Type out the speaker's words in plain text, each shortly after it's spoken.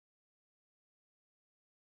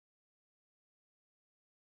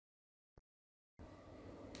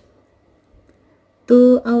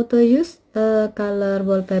To auto use a color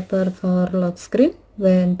wallpaper for lock screen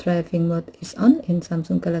when driving mode is on in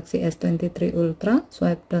Samsung Galaxy S23 Ultra,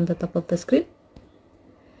 swipe down the top of the screen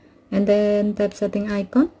and then tap setting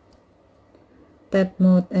icon, tap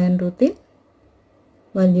mode and routine.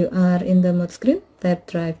 While you are in the mode screen, tap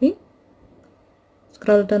driving,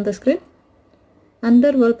 scroll down the screen.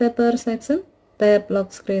 Under wallpaper section, tap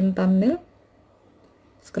lock screen thumbnail,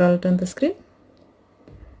 scroll down the screen,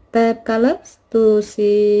 tap colors to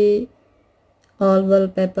see all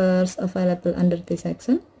wallpapers available under this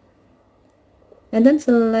section, and then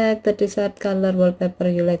select the desired color wallpaper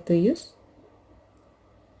you like to use.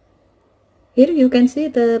 Here you can see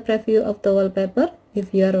the preview of the wallpaper.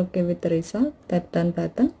 If you are okay with the result, tap done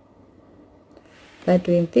button. By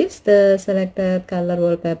doing this, the selected color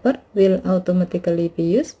wallpaper will automatically be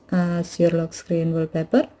used as your lock screen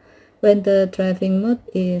wallpaper when the driving mode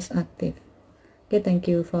is active. Okay, thank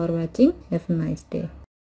you for watching. Have a nice day.